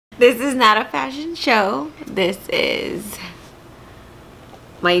This is not a fashion show. This is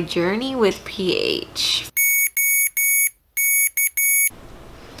my journey with pH.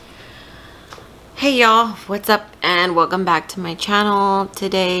 Hey y'all, what's up and welcome back to my channel.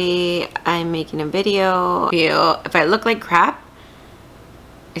 Today I'm making a video. If I look like crap,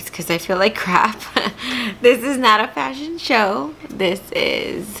 it's because I feel like crap. This is not a fashion show. This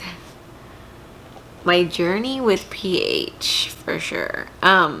is my journey with pH for sure.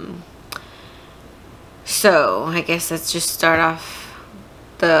 So I guess let's just start off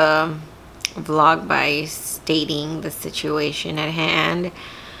the vlog by stating the situation at hand.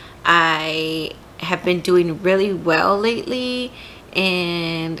 I have been doing really well lately,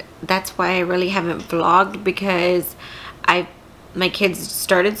 and that's why I really haven't vlogged, because my kids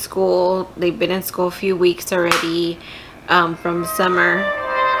started school. They've been in school a few weeks already, from summer.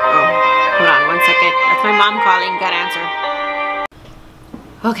 Oh, hold on 1 second. That's my mom calling. Gotta answer.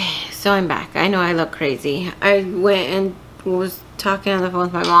 Okay, so I'm back. I know I look crazy. I went and was talking on the phone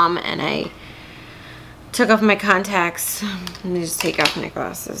with my mom, and I took off my contacts. Let me just take off my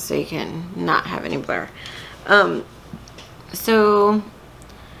glasses so you can not have any blur. So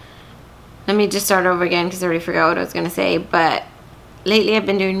let me just start over again because I already forgot what I was gonna say. But lately I've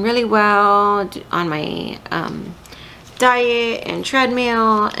been doing really well on my diet and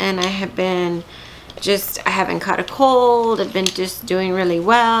treadmill, and I have been I haven't caught a cold. I've been just doing really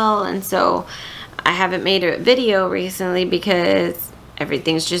well, and so I haven't made a video recently because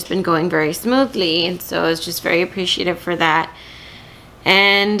everything's just been going very smoothly, and so I was just very appreciative for that.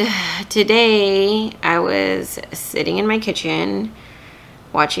 And today I was sitting in my kitchen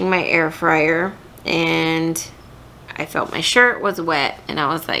watching my air fryer, and I felt my shirt was wet, and I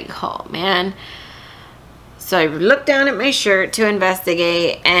was like, oh man. So I looked down at my shirt to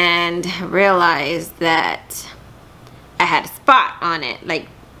investigate and realized that I had a spot on it,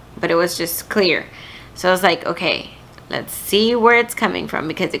 but it was just clear. So I was like, okay, let's see where it's coming from,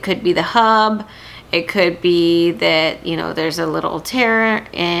 because it could be the hub. It could be that, there's a little tear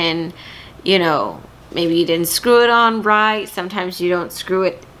and, maybe you didn't screw it on right. Sometimes you don't screw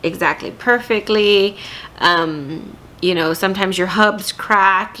it exactly perfectly. Sometimes your hubs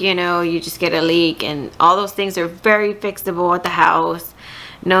crack, you just get a leak, and all those things are very fixable at the house.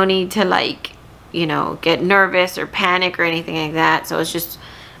 No need to get nervous or panic or anything like that. So it's just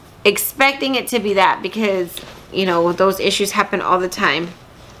expecting it to be that, because those issues happen all the time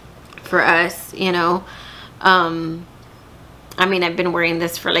for us. I mean, I've been wearing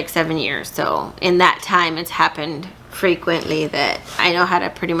this for like 7 years, so in that time it's happened frequently that I know how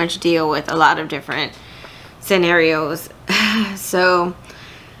to pretty much deal with a lot of different scenarios. So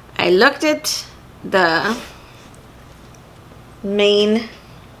I looked at the main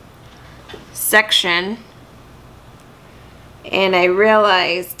section and I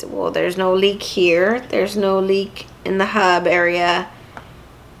realized, well, there's no leak here. There's no leak in the hub area.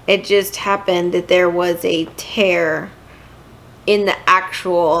 It just happened that there was a tear in the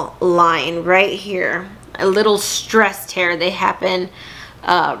actual line right here. A little stress tear. They happen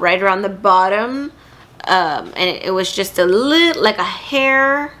right around the bottom. And it was just a little, like a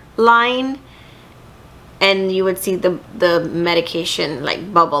hair line. And you would see the medication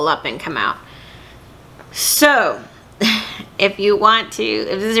bubble up and come out. So if you want to,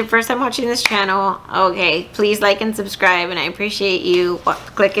 if this is your first time watching this channel, okay, please like and subscribe, and I appreciate you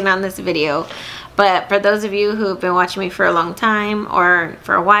clicking on this video. But for those of you who have been watching me for a long time or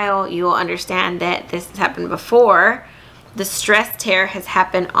for a while, you will understand that this has happened before. The stress tear has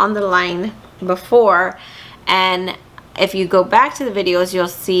happened on the line before, and if you go back to the videos, you'll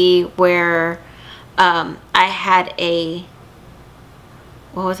see where I had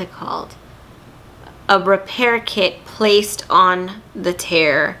what was it called? A repair kit placed on the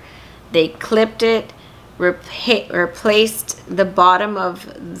tear. They clipped it, replaced the bottom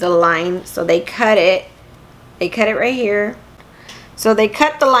of the line, so they cut it right here. So they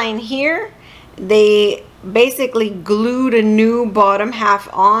cut the line here, they basically glued a new bottom half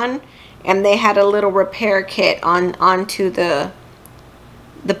on, and they had a little repair kit onto the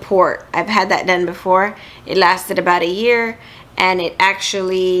port. I've had that done before. It lasted about a year, and it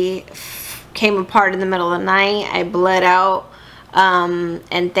actually came apart in the middle of the night. I bled out,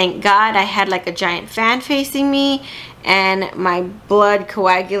 and thank God I had like a giant fan facing me, and my blood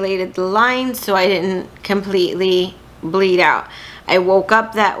coagulated the line so I didn't completely bleed out. I woke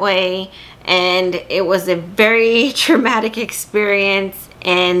up that way, and it was a very traumatic experience,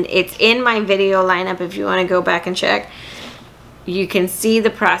 and it's in my video lineup if you want to go back and check. You can see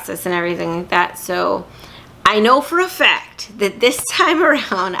the process and everything like that. So I know for a fact that this time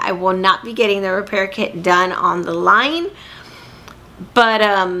around I will not be getting the repair kit done on the line, But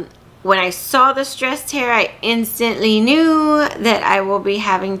when I saw the stress tear, I instantly knew that I will be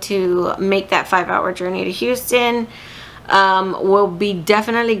having to make that 5-hour journey to Houston. We'll be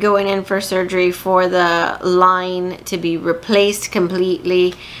definitely going in for surgery for the line to be replaced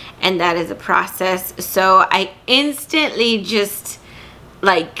completely, and that is a process. So I instantly just,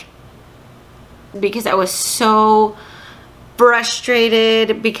 like, because I was so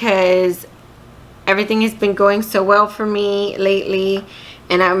frustrated because everything has been going so well for me lately,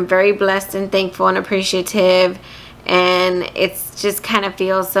 and I'm very blessed and thankful and appreciative. And it's just kind of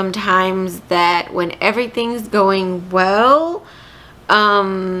feels sometimes that when everything's going well,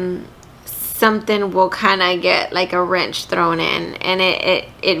 something will kind of get like a wrench thrown in, and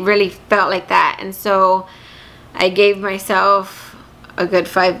it really felt like that. And so I gave myself a good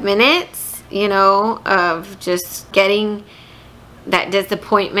 5 minutes, you know, of just getting that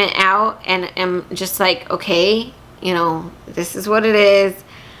disappointment out, and I'm just like, okay, you know, this is what it is.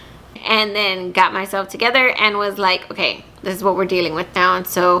 And then got myself together and was like, okay, this is what we're dealing with now. And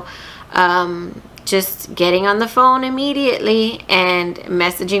so just getting on the phone immediately and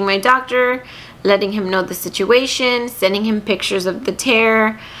messaging my doctor, letting him know the situation, sending him pictures of the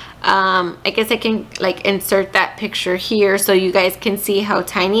tear. I guess I can like insert that picture here so you guys can see how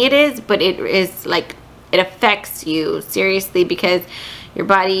tiny it is, but it is like, it affects you seriously because your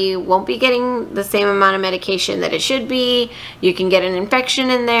body won't be getting the same amount of medication that it should be. You can get an infection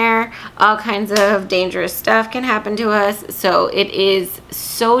in there. All kinds of dangerous stuff can happen to us. So it is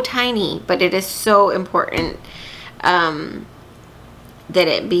so tiny, but it is so important that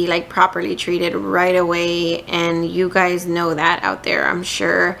it be like properly treated right away. And you guys know that out there, I'm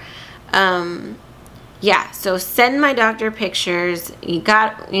sure. Yeah, so send my doctor pictures. You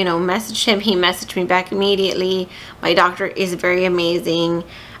got, you know, message him. He messaged me back immediately. My doctor is very amazing.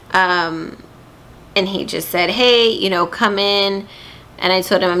 And he just said, hey, you know, come in. And I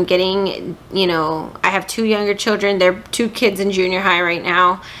told him I'm getting, you know, I have 2 younger children. They're 2 kids in junior high right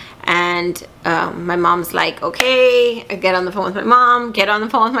now. And my mom's like, okay, I get on the phone with my mom, get on the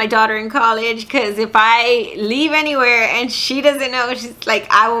phone with my daughter in college, because if I leave anywhere and she doesn't know, she's like,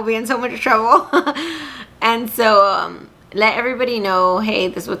 I will be in so much trouble. And so let everybody know, hey,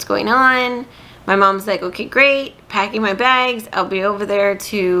 this is what's going on. My mom's like, okay, great, packing my bags. I'll be over there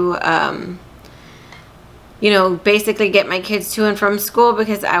to, you know, basically get my kids to and from school,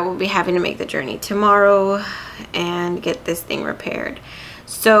 because I will be having to make the journey tomorrow and get this thing repaired.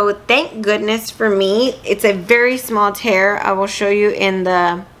 So thank goodness for me. It's a very small tear. I will show you in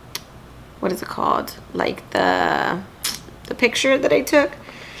the, what is it called? Like the picture that I took.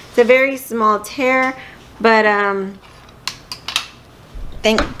 It's a very small tear, but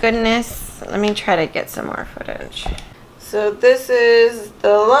thank goodness. Let me try to get some more footage. So this is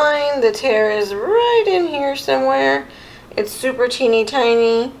the line. The tear is right in here somewhere. It's super teeny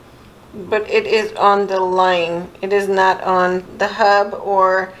tiny, but it is on the line. It is not on the hub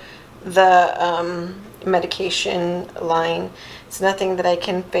or the medication line. It's nothing that I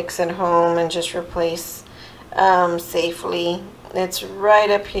can fix at home and just replace safely. It's right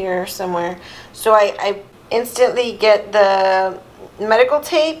up here somewhere. So I instantly get the medical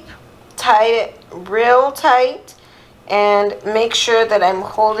tape, tie it real tight, and make sure that I'm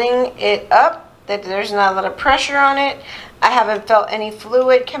holding it up, that there's not a lot of pressure on it. I haven't felt any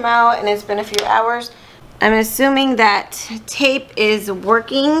fluid come out, and it's been a few hours. I'm assuming that tape is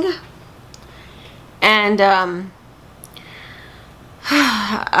working, and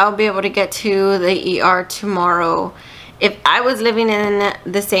I'll be able to get to the ER tomorrow. If I was living in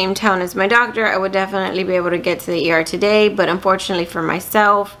the same town as my doctor, I would definitely be able to get to the ER today, but unfortunately for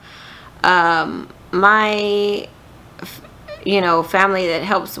myself, my family that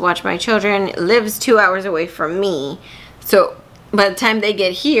helps watch my children lives 2 hours away from me. So by the time they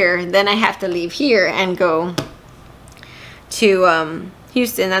get here, then I have to leave here and go to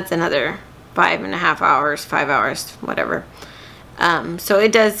Houston. That's another 5.5 hours, 5 hours, whatever. So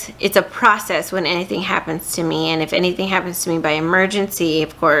it's a process when anything happens to me. And if anything happens to me by emergency,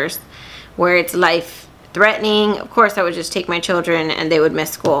 of course, where it's life threatening, of course I would just take my children and they would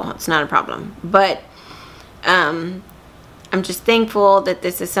miss school. It's not a problem. But I'm just thankful that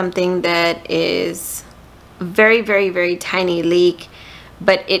this is something that is very, very, very tiny leak,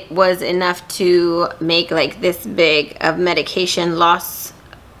 but it was enough to make like this big of medication loss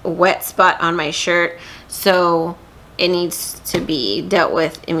wet spot on my shirt. So it needs to be dealt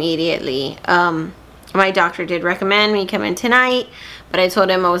with immediately. My doctor did recommend me come in tonight, but I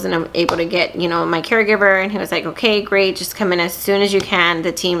told him I wasn't able to get, my caregiver, and he was like, okay, great, just come in as soon as you can.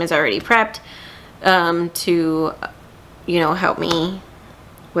 The team is already prepped to help me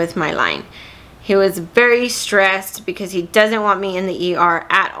with my line. He was very stressed because he doesn't want me in the ER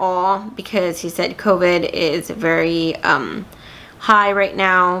at all, because he said COVID is very high right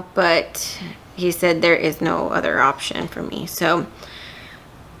now, but he said there is no other option for me. So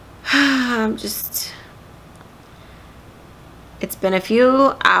I'm just, it's been a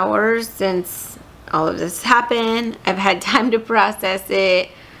few hours since all of this happened. I've had time to process it,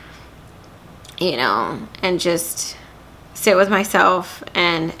 you know, and just sit with myself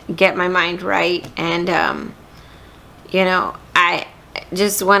and get my mind right. And you know, I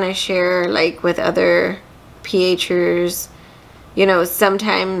just want to share, like, with other PHers, you know,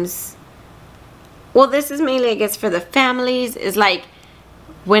 sometimes, well, this is mainly, I guess, for the families, is like,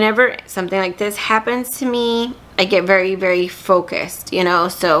 whenever something like this happens to me, I get very, very focused, you know,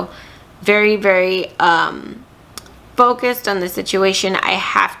 so very, very focused on the situation I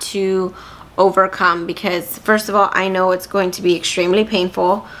have to overcome, because first of all, I know it's going to be extremely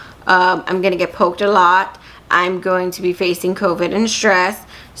painful. I'm going to get poked a lot. I'm going to be facing COVID and stress.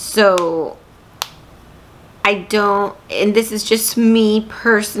 So I don't, and this is just me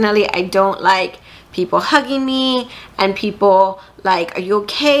personally, I don't like people hugging me and people like, are you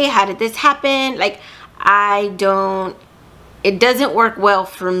okay? How did this happen? Like, I don't, it doesn't work well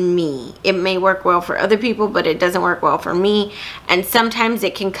for me. It may work well for other people, but it doesn't work well for me. And sometimes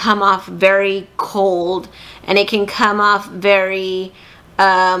it can come off very cold, and it can come off very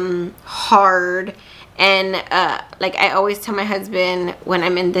hard. And like, I always tell my husband when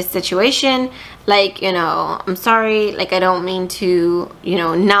I'm in this situation, like, you know, I'm sorry, like, I don't mean to, you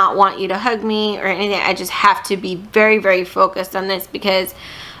know, not want you to hug me or anything. I just have to be very, very focused on this, because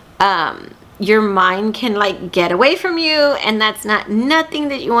your mind can, like, get away from you, and that's nothing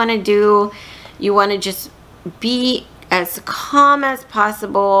that you want to do. You want to just be as calm as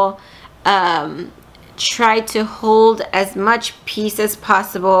possible. Try to hold as much peace as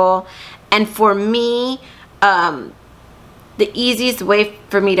possible. And for me, the easiest way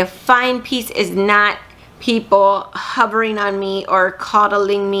for me to find peace is not people hovering on me or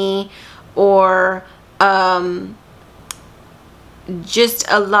coddling me, or just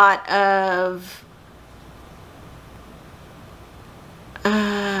a lot of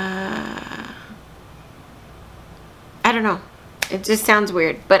I don't know, it just sounds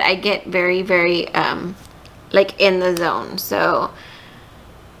weird, but I get very, very like, in the zone. So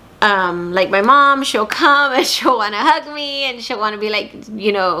like, my mom, she'll come and she'll want to hug me, and she'll want to be, like,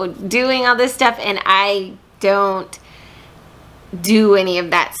 you know, doing all this stuff, and I don't do any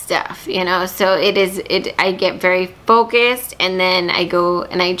of that stuff, you know. So I get very focused, and then I go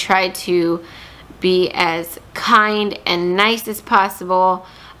and I try to be as kind and nice as possible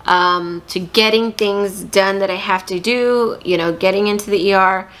to getting things done that I have to do, you know, getting into the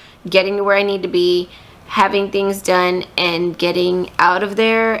ER, getting to where I need to be, having things done, and getting out of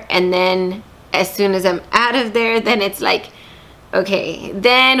there. And then as soon as I'm out of there, then it's like, okay,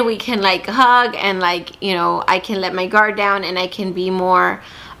 then we can, like, hug, and, like, you know, I can let my guard down, and I can be more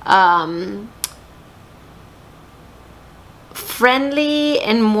friendly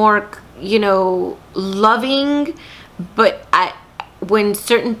and more, you know, loving. But when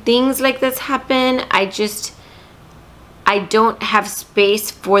certain things like this happen, I don't have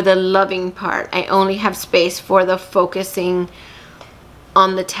space for the loving part. I only have space for the focusing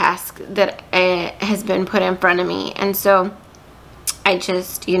on the task that has been put in front of me. And so I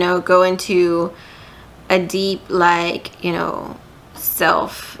just, you know, go into a deep, like, you know,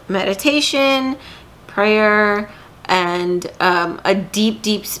 self-meditation, prayer, and a deep,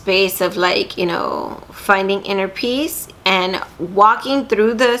 deep space of, like, you know, finding inner peace and walking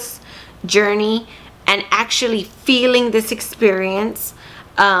through this journey and actually feeling this experience,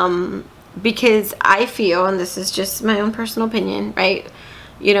 because I feel, and this is just my own personal opinion, right,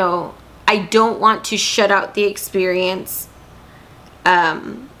 you know, I don't want to shut out the experience.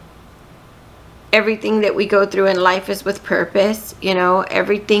 Everything that we go through in life is with purpose, you know.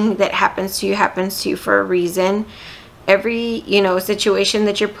 Everything that happens to you for a reason. Every, you know, situation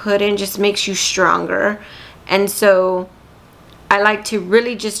that you're put in just makes you stronger. And so I like to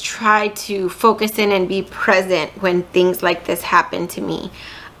really just try to focus in and be present when things like this happen to me.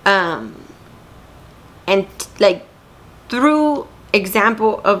 And like, through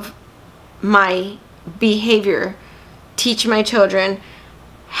example of my behavior, teach my children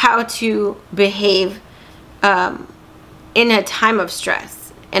how to behave in a time of stress.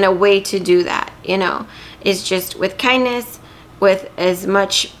 And a way to do that, you know, is just with kindness, with as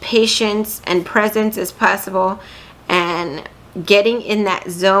much patience and presence as possible, and getting in that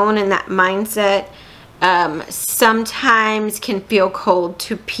zone and that mindset. Sometimes can feel cold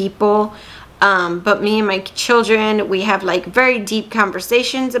to people, but me and my children, we have, like, very deep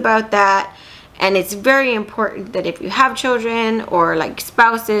conversations about that. And it's very important that if you have children or like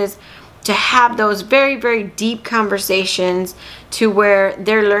spouses, to have those very, very deep conversations to where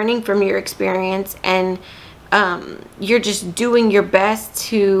they're learning from your experience, and you're just doing your best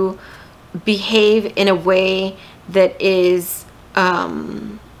to behave in a way that is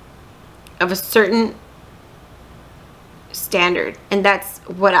of a certain standard. And that's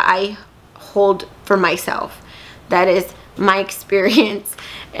what I hold for myself. That is my experience.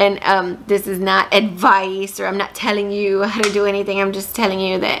 And this is not advice, or I'm not telling you how to do anything. I'm just telling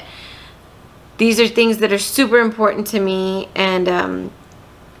you that these are things that are super important to me. And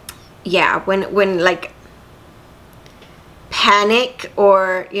yeah, when like panic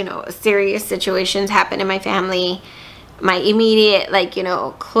or, you know, serious situations happen in my family, my immediate, like, you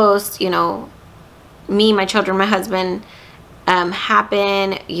know, close, you know, me, my children, my husband,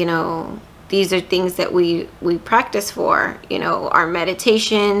 happen, you know, these are things that we practice for, you know, our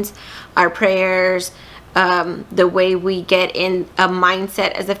meditations, our prayers, the way we get in a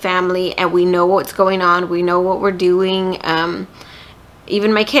mindset as a family, and we know what's going on, we know what we're doing.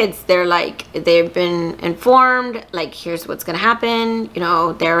 Even my kids, they're like, they've been informed, like, here's what's gonna happen, you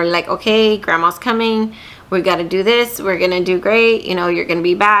know, they're like, okay, grandma's coming, we got to do this, we're gonna do great, you know, you're gonna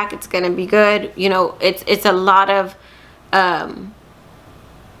be back, it's gonna be good, you know. It's a lot of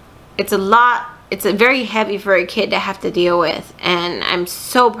it's a very heavy for a kid to have to deal with. And I'm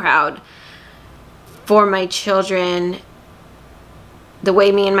so proud for my children, the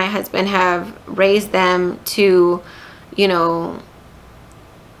way me and my husband have raised them to, you know,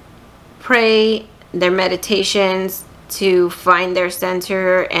 pray their meditations, to find their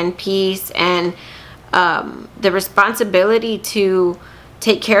center and peace, and the responsibility to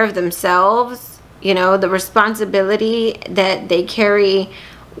take care of themselves, you know, the responsibility that they carry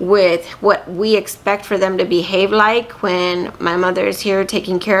with what we expect for them to behave like when my mother is here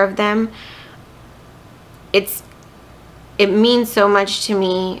taking care of them. It means so much to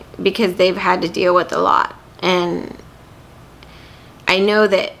me because they've had to deal with a lot. And I know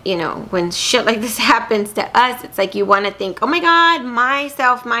that, you know, when shit like this happens to us, it's like you want to think, oh my God,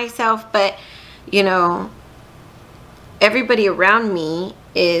 myself, but, you know, everybody around me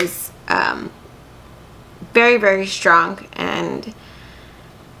is very, very strong. And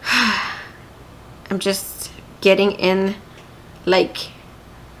I'm just getting in, like,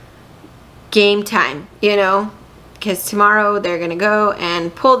 game time, you know, because tomorrow they're gonna go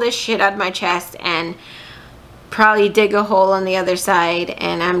and pull this shit out of my chest and probably dig a hole on the other side,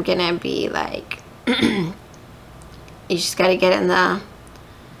 and I'm gonna be like, you just gotta get in that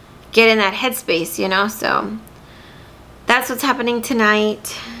headspace, you know. So that's what's happening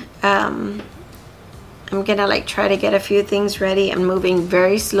tonight. I'm gonna like try to get a few things ready. I'm moving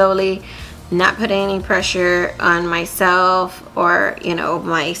very slowly, not putting any pressure on myself or, you know,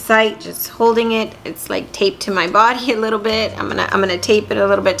 my site, just holding it. It's like taped to my body a little bit. I'm gonna tape it a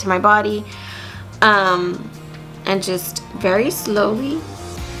little bit to my body, and just very slowly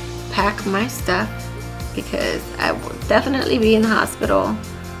pack my stuff, because I will definitely be in the hospital.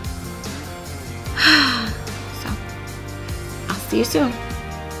 So I'll see you soon.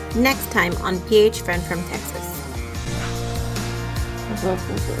 Next time on PH Friend from Texas.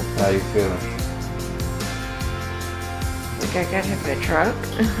 How you feeling? Like I got hit by a truck.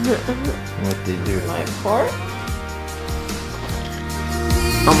 What did you do? My port.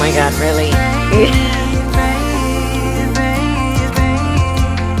 Oh my God, really?